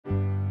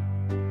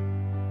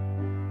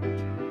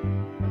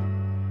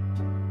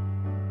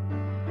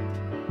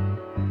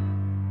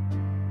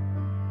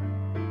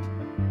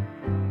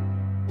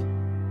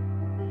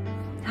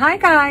Hi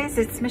guys,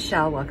 it's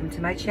Michelle. Welcome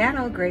to my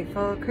channel,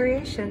 Grateful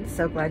Creations.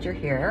 So glad you're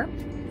here.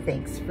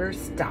 Thanks for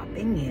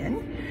stopping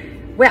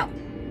in. Well,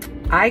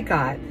 I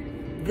got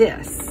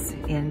this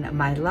in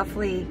my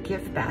lovely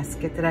gift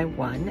basket that I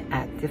won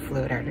at the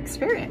Fluid Art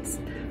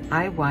Experience.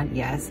 I won,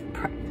 yes,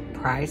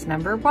 prize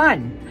number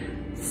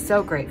 1.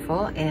 So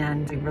grateful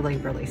and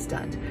really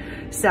stunned.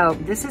 So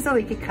this is a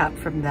Leaky Cup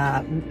from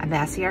the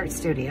Masse Art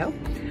Studio.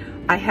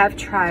 I have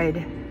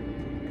tried,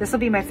 this will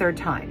be my 3rd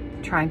time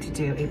trying to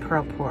do a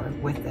pearl pour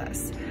with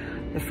this.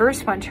 The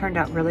first one turned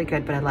out really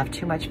good, but I left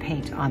too much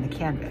paint on the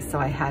canvas, so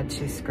I had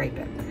to scrape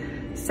it.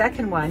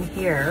 Second one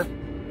here,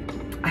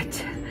 I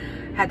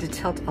had to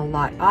tilt a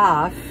lot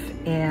off,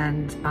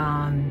 and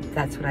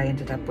that's what I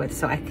ended up with.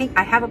 So I think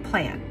I have a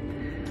plan.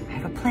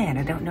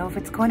 I don't know if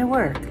it's going to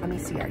work. Let me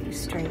see, are you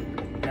straight?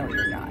 No,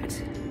 you're not.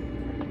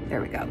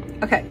 There we go.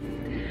 Okay,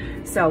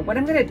 so what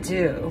I'm gonna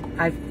do,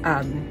 I've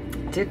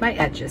did my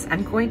edges.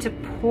 I'm going to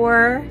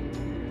pour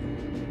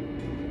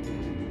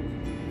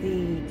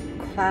the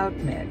cloud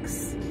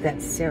mix that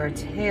Sara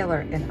Taylor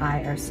and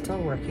I are still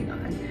working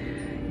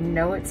on.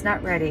 No, it's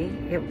not ready.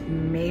 It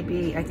may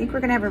be, I think we're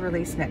gonna have a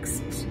release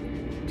next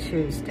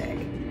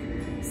Tuesday.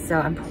 So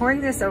I'm pouring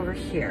this over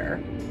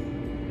here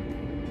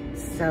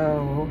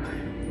so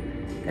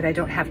that I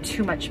don't have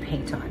too much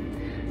paint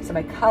on. So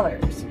my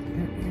colors,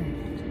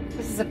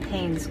 this is a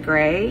Payne's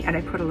Gray, and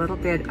I put a little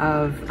bit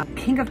of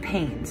King of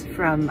Pains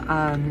from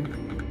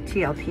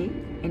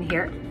TLP in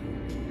here.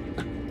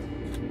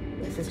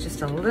 This is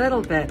just a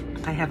little bit,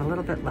 I have a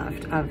little bit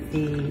left of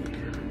the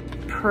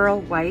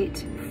Pearl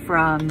White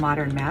from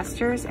Modern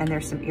Masters, and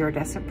there's some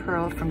iridescent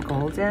pearl from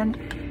Golden.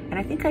 And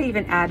I think I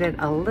even added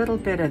a little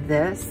bit of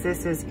this.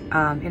 This is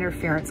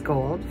Interference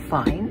Gold,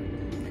 Fine.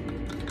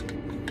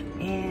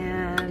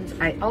 And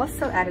I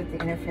also added the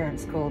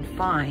Interference Gold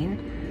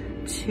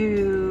Fine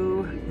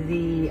to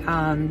the,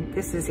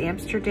 this is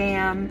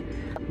Amsterdam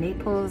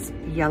Naples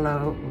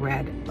Yellow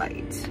Red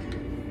Light.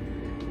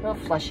 Real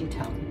flushy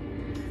tone.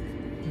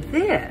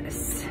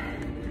 This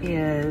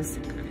is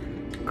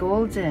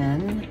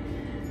Golden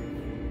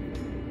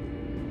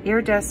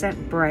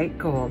Iridescent Bright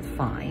Gold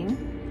Fine.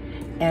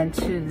 And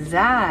to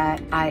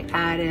that, I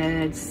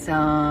added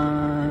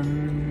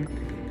some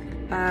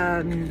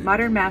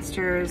Modern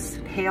Masters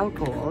Pale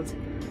Gold.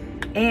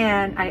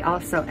 And I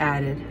also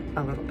added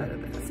a little bit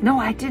of this. No,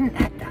 I didn't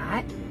add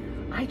that.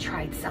 I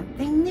tried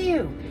something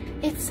new.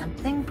 It's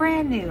something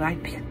brand new I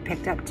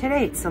picked up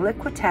today. It's a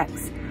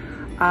Liquitex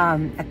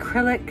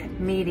acrylic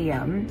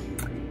medium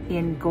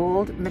in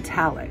gold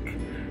metallic.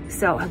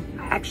 So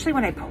actually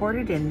when I poured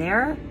it in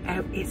there,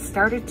 it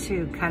started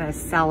to kind of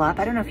sell up.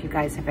 I don't know if you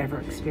guys have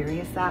ever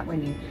experienced that.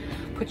 When you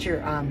put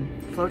your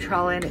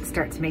Floetrol in, it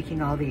starts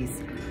making all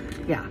these,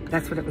 yeah,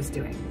 that's what it was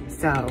doing.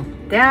 So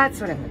that's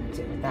what I'm gonna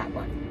do with that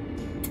one.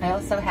 I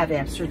also have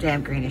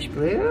Amsterdam Greenish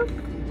Blue,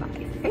 my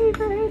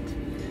favorite.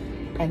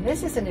 And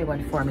this is a new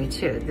one for me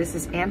too. This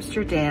is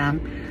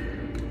Amsterdam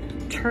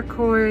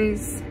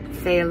Turquoise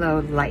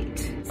Phthalo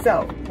Light.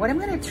 So what I'm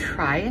gonna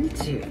try and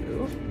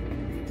do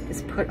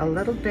is put a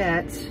little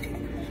bit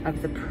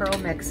of the pearl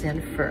mix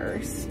in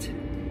first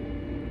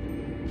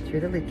through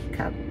the Leaky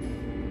Cup.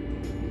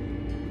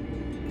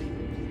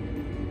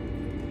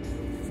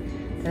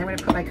 Then I'm gonna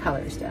put my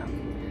colors down.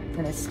 I'm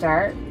gonna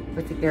start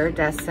with the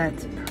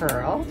iridescent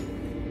pearl.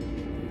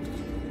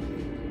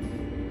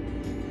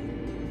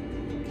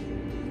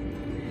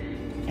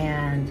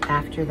 And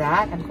after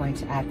that, I'm going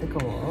to add the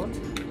gold.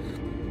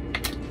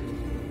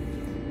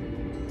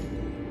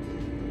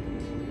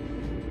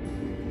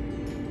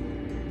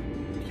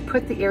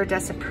 Put the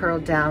iridescent pearl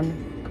down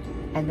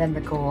and then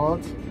the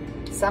gold,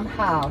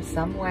 somehow,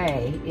 some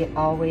way, it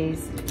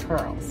always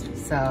pearls.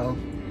 So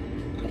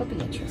it'll be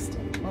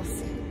interesting, we'll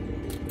see.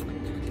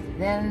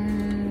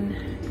 Then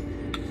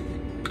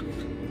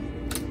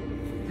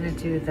I'm gonna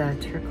do the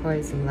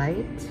turquoise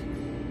light.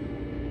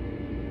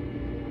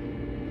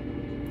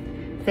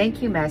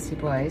 Thank you, Masse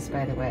Boys,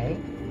 by the way.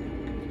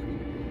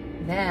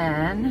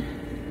 Then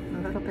a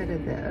little bit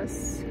of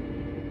this.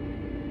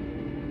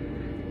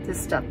 This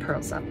stuff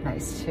pearls up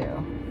nice too.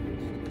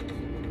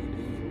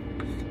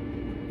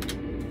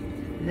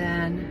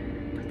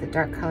 Then put the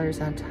dark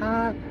colors on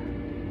top.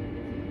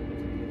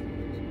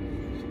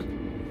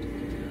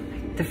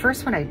 The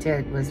first one I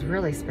did was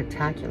really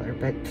spectacular,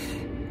 but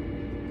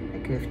I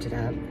goofed it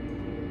up.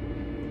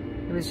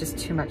 It was just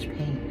too much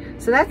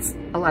paint. So that's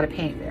a lot of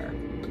paint there.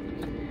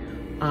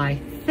 I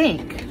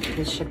think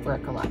this should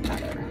work a lot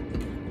better.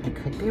 I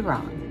could be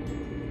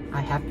wrong.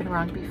 I have been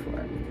wrong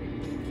before.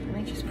 Let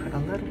me just put a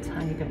little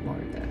tiny bit more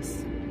of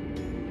this.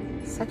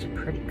 Such a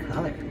pretty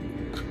color.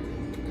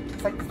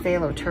 It's like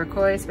phthalo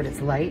turquoise, but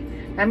it's light.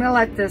 Now I'm gonna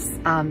let this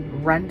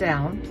run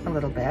down a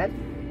little bit.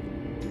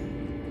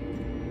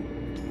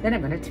 Then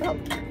I'm gonna tilt.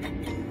 Let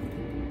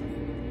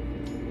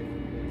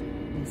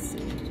me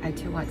see, I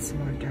do want some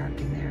more dark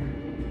in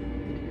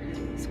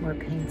there. Some more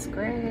Payne's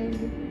Gray.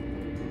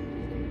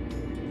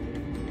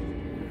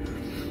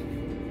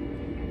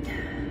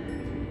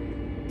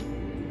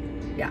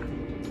 Yeah,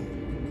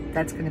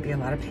 that's gonna be a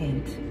lot of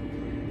paint.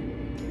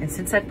 And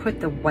since I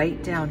put the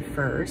white down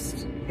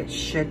first, it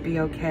should be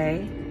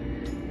okay.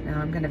 Now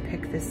I'm gonna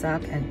pick this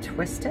up and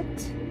twist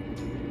it.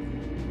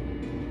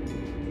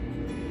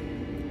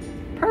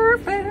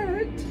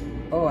 Perfect.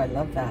 Oh, I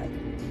love that.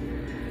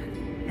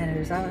 And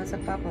there's always a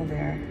bubble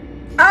there.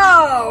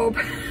 Oh,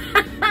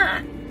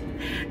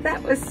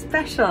 that was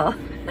special.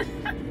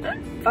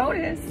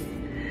 Bonus.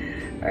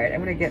 All right, I'm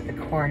gonna get the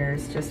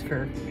corners just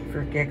for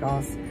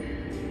giggles.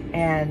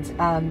 And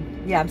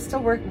yeah,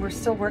 we're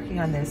still working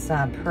on this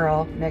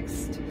pearl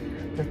mixed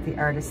with the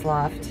Artist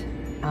Loft.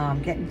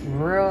 Getting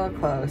real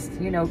close.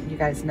 You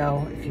guys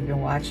know if you've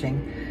been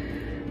watching,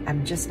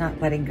 I'm just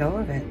not letting go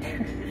of it.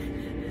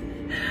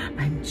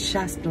 I'm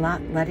just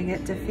not letting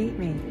it defeat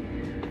me.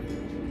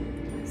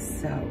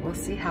 So we'll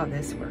see how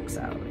this works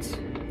out.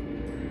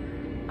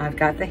 I've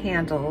got the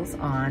handles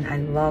on. I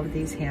love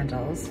these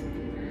handles.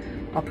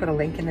 I'll put a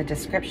link in the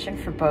description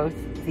for both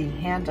the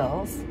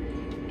handles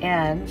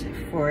and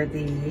for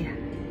the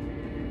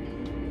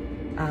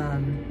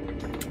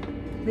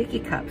Leaky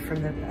Cup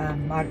from the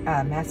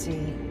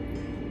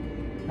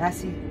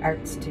Masse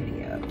Art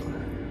Studio.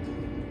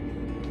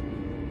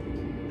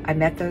 I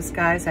met those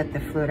guys at the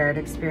Fluid Art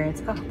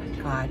Experience. Oh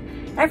my God,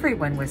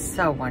 everyone was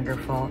so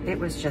wonderful. It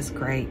was just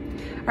great.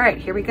 All right,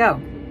 here we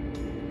go.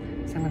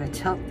 So I'm gonna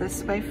tilt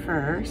this way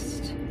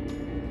first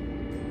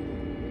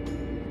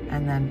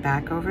and then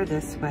back over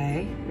this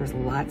way. There's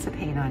lots of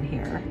paint on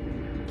here.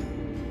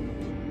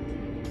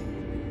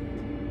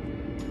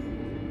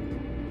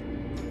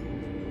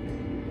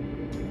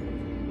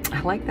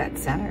 I like that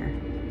center.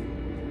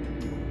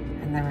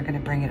 And then we're gonna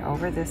bring it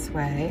over this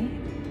way.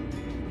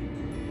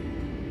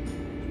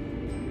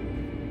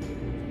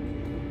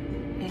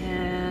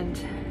 And,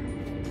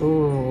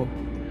 ooh,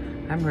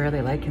 I'm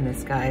really liking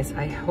this, guys.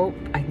 I hope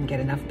I can get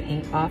enough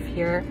paint off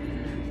here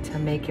to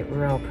make it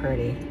real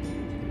pretty.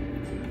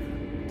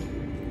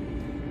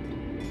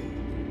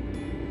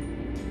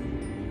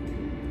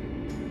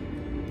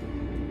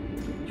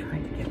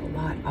 Trying to get a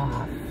lot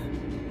off.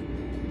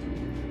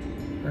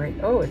 All right,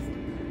 oh,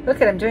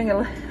 look at, I'm doing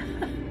a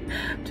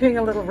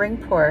little ring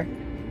pour.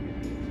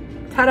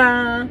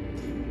 Ta-da!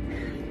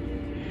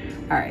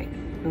 All right,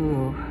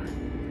 ooh,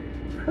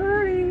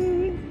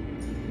 pretty.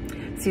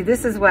 See,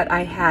 this is what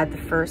I had the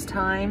first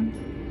time,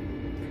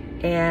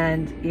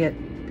 and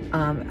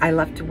I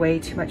left way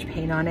too much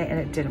paint on it and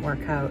it didn't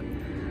work out.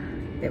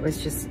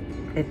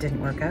 It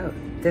didn't work out.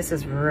 This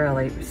is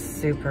really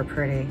super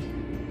pretty.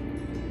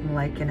 I'm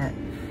liking it.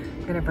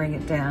 I'm gonna bring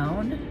it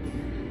down,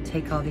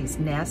 take all these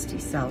nasty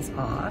cells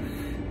off,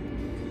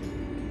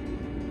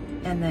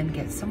 and then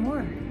get some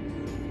more.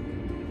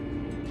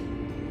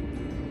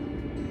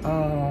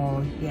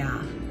 Oh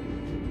yeah,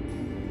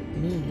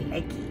 me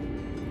likey.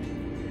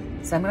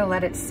 So I'm gonna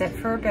let it sit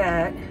for a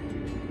bit.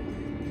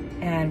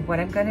 And what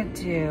I'm gonna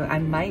do,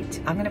 I'm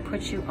gonna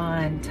put you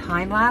on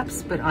time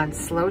lapse, but on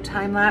slow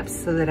time lapse,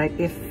 so that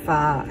if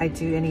I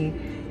do any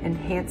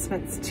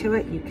enhancements to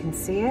it, you can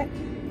see it.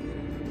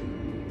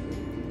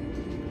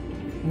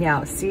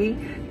 Now, see,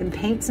 the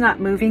paint's not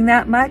moving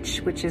that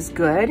much, which is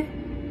good.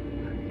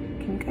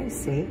 Can you guys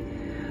see?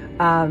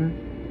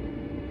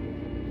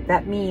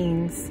 That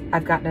means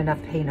I've gotten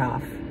enough paint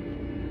off.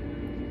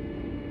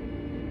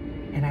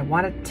 And I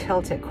want to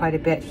tilt it quite a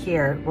bit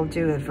here. We'll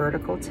do a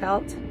vertical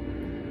tilt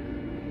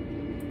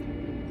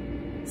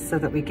so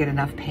that we get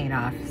enough paint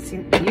off. See,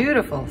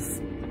 beautiful,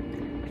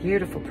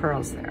 beautiful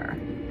pearls there.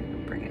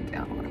 Bring it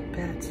down a little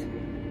bit.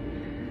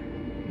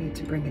 Need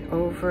to bring it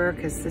over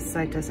because this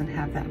side doesn't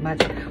have that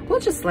much. We'll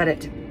just let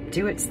it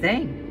do its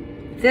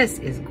thing. This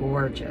is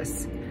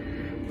gorgeous.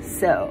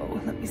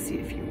 So let me see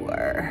if you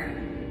are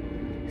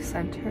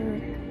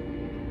centered.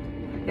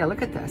 Yeah,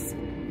 look at this.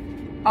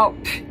 Oh,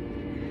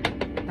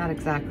 not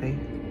exactly.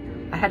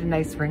 I had a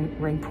nice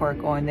ring pour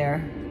going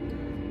there.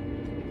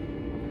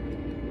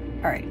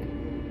 All right,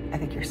 I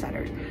think you're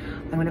centered.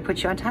 I'm gonna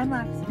put you on time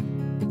lapse.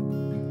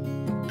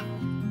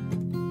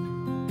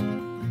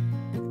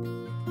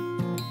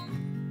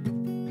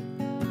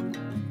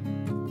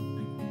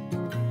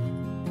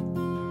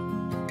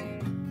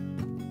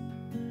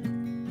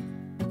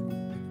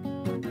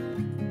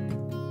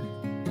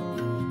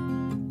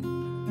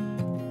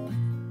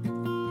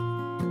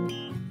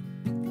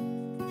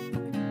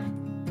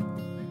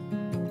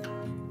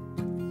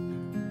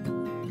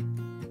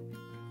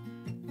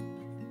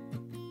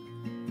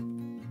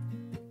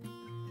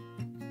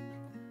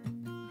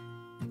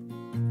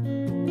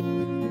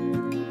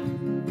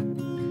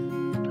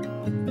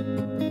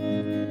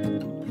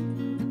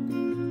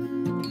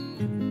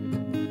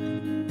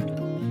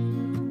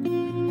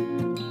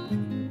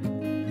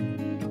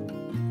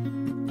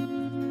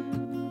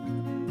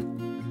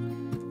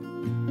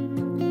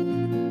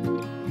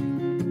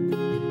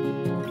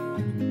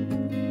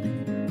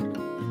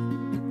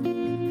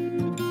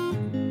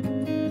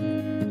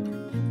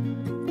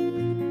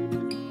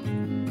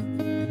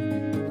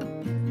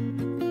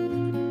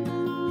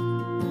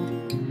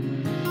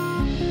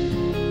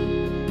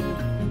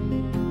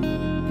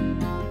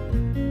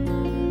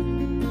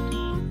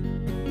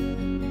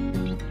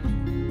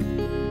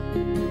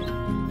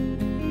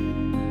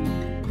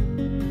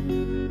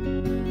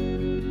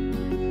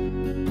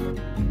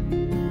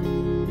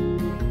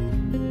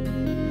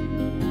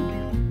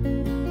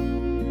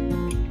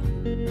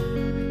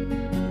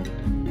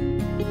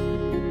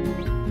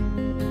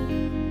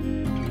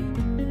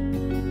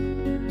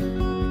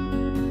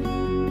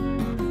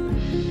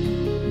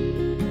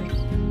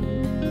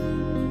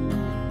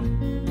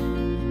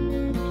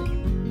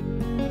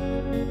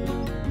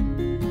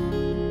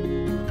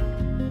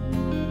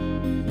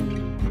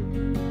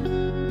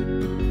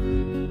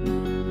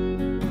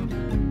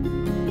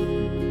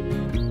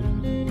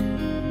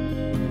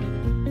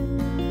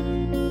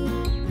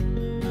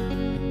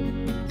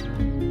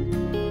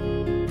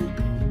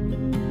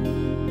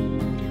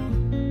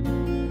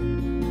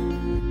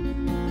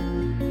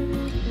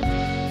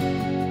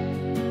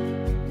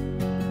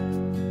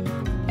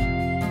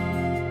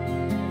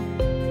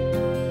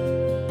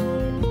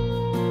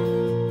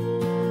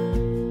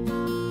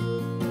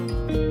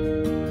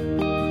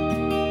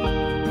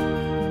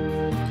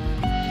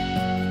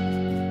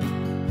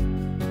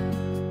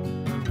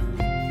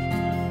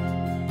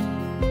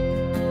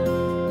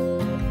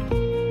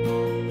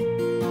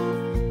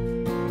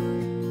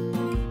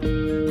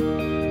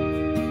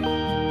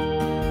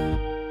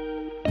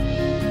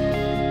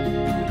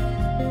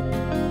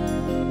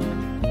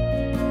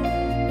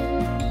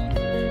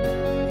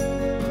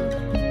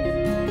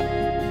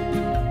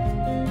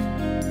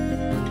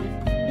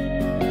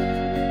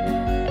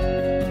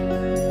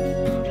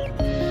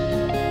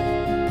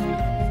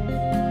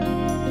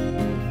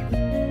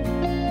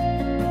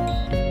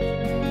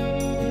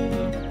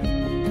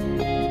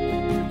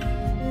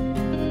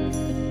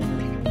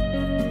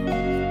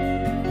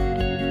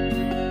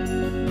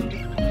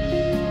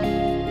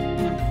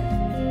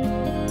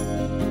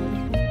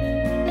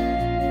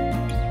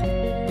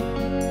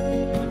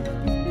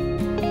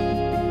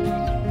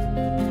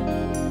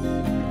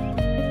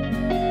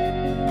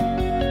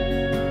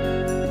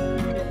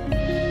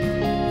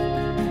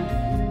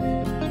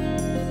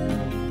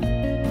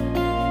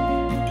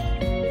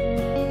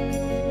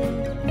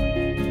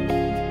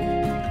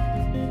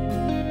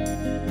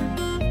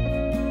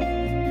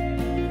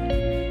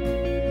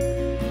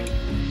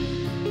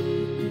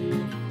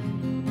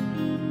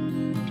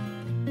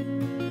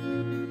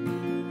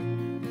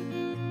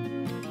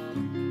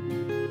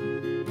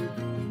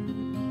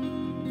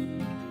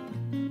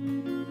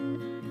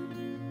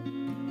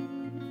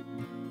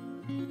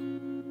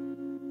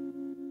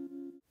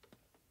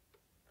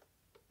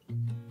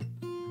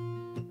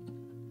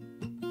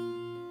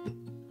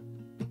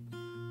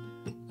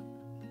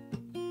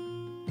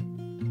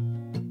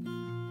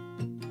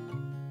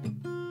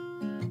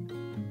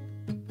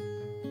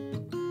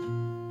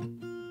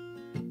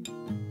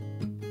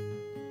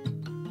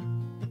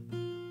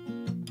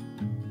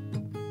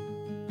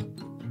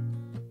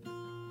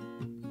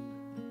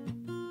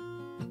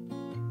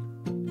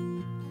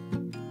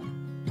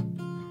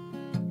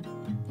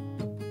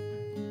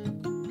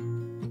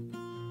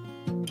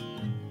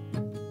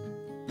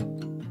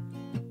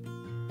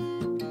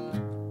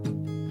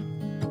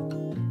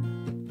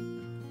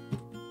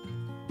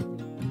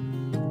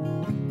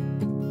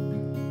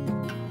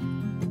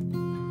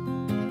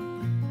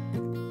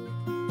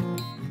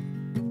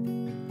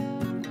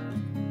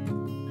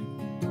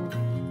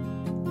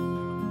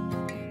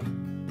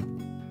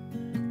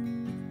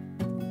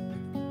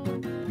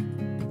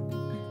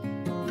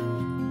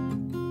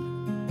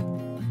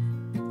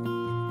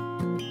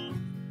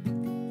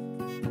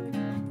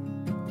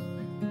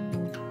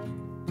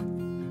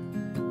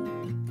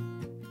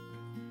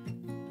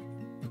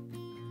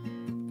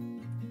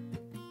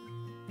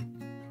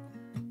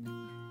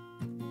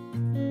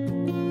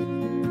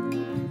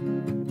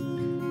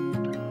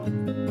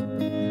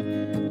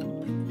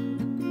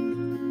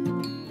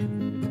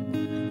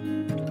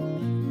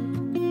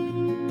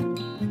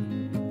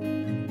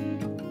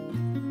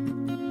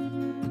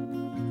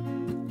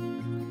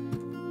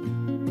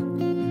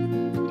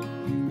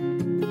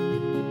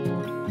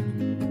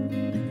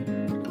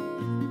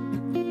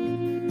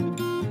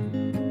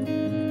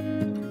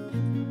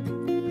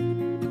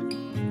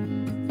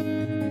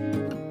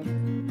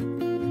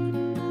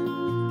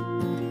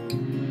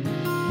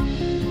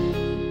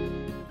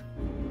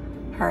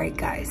 All right,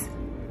 guys,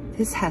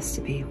 this has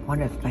to be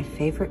one of my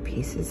favorite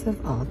pieces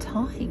of all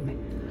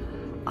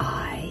time.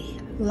 I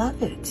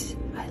love it.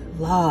 I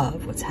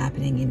love what's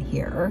happening in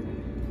here.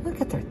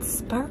 Look at that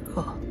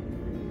sparkle.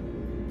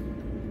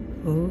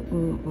 Ooh,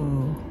 ooh,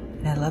 ooh.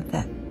 And I love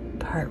that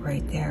part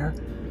right there.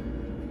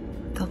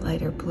 The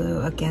lighter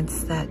blue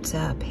against that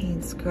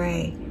Payne's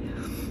gray.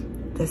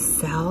 The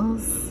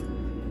cells,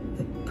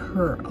 the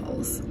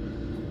pearls,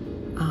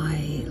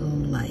 I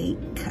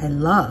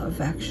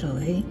love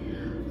actually.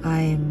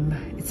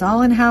 It's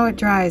all in how it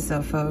dries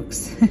though,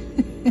 folks.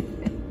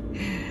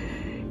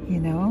 You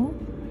know?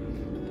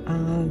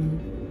 I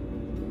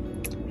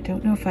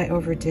don't know if I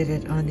overdid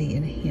it on the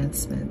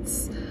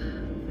enhancements.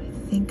 I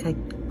think I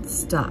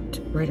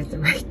stopped right at the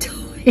right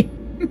time.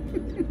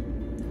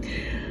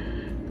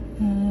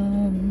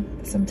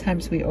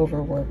 Sometimes we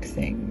overwork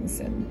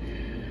things, and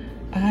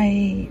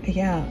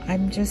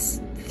I'm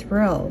just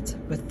thrilled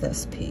with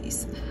this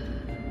piece.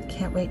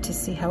 Can't wait to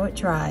see how it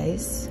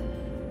dries.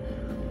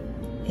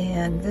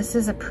 And this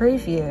is a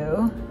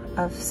preview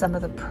of some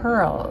of the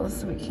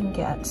pearls we can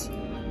get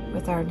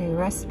with our new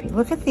recipe.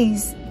 Look at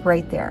these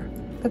right there.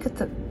 Look at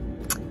the,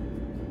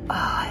 oh,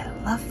 I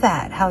love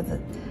that, how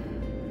the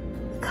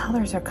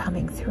colors are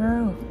coming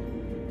through.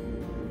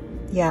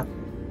 Yeah,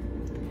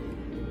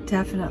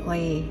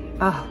 definitely.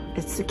 Oh,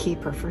 it's a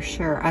keeper for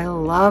sure. I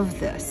love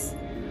this.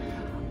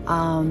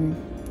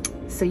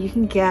 So you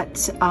can get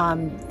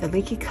the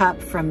Leaky Cup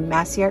from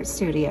Masse Art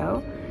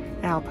Studio,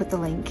 and I'll put the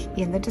link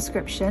in the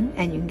description,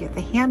 and you can get the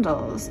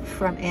handles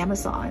from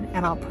Amazon,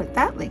 and I'll put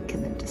that link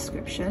in the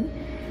description.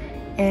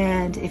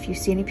 And if you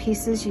see any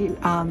pieces you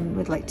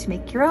would like to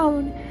make your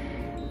own,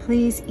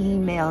 please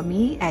email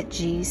me at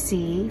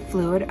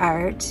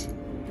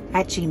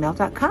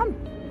gcfluidart@gmail.com.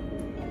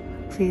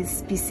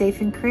 Please be safe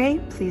and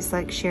create. Please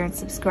like, share, and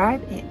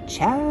subscribe, and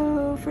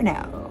ciao for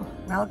now.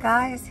 Well,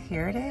 guys,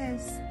 here it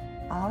is,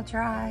 all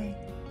dry.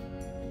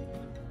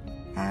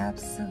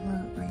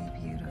 Absolutely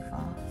beautiful.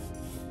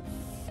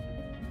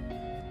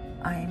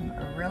 I'm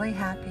really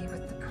happy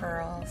with the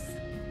pearls.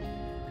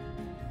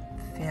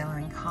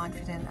 Feeling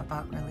confident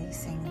about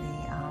releasing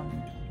the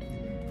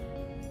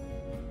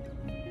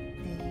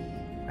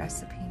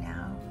recipe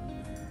now.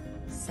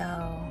 So,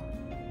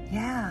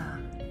 yeah.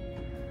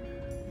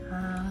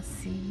 I'll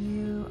see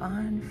you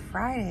on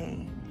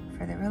Friday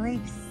for the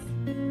release.